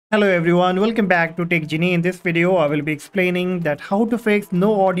Hello everyone, welcome back to Tech Genie. In this video, I will be explaining that how to fix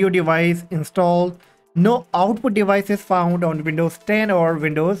no audio device installed, no output devices found on Windows 10 or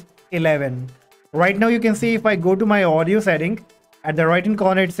Windows 11. Right now you can see if I go to my audio setting, at the right hand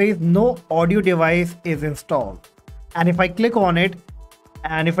corner it says no audio device is installed. And if I click on it,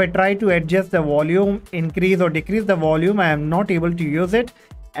 and if I try to adjust the volume, increase or decrease the volume, I am not able to use it.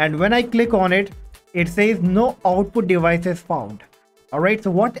 And when I click on it, it says no output devices found. Alright,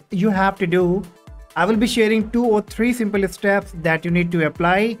 so what you have to do, I will be sharing 2 or 3 simple steps that you need to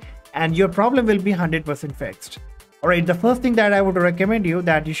apply and your problem will be 100% fixed. Alright, the first thing that I would recommend you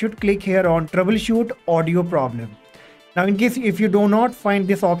that you should click here on troubleshoot audio problem. Now in case if you do not find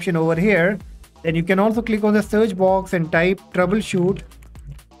this option over here, then you can also click on the search box and type troubleshoot.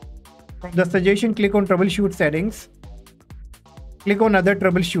 From the suggestion, click on troubleshoot settings, click on other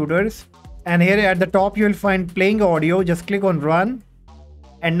troubleshooters, and here at the top you will find playing audio. Just click on run.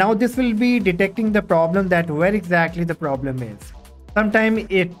 And now this will be detecting the problem, that where exactly the problem is. Sometimes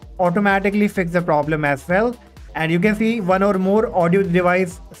it automatically fixes the problem as well. And you can see one or more audio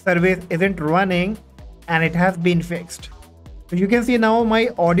device service isn't running and it has been fixed. So you can see now my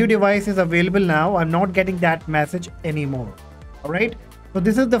audio device is available now. I'm not getting that message anymore. Alright. So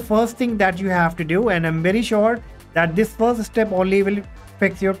this is the first thing that you have to do. And I'm very sure that this first step only will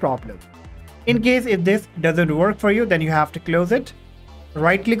fix your problem. In case if this doesn't work for you, then you have to close it.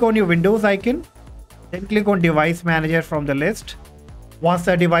 Right click on your Windows icon, then click on device manager from the list. Once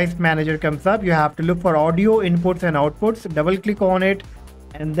the device manager comes up, you have to look for audio inputs and outputs, double click on it,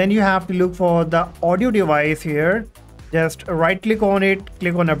 and then you have to look for the audio device here. Just right click on it,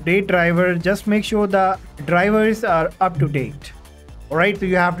 click on update driver. Just make sure the drivers are up to date. Alright, so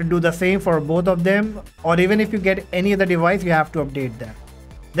you have to do the same for both of them, or even if you get any other device, you have to update them.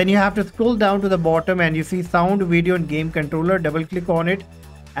 Then you have to scroll down to the bottom and you see sound, video and game controller. Double click on it,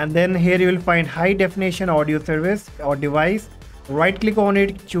 and then here you will find high definition audio service or device. Right click on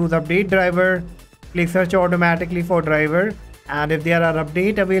it, choose update driver, click search automatically for driver, and if there are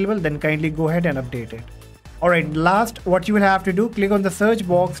update available, then kindly go ahead and update it. Alright, last what you will have to do, click on the search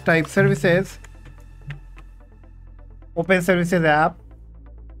box, type services, open services app.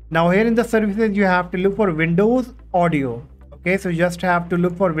 Now here in the services you have to look for Windows audio. Okay, so you just have to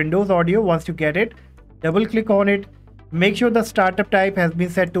look for Windows audio. Once you get it, double click on it. Make sure the startup type has been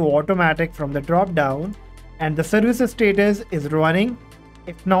set to automatic from the drop down and the service status is running.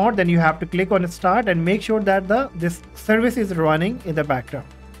 If not, then you have to click on start and make sure that this service is running in the background.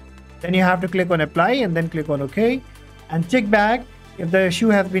 Then you have to click on apply and then click on OK and check back if the issue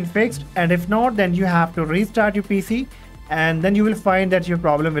has been fixed, and if not, then you have to restart your PC and then you will find that your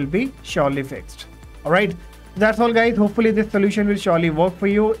problem will be surely fixed. Alright. That's all guys, hopefully this solution will surely work for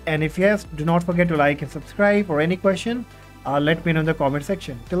you, and if yes, do not forget to like and subscribe. For any question, let me know in the comment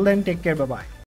section. Till then, take care, bye bye.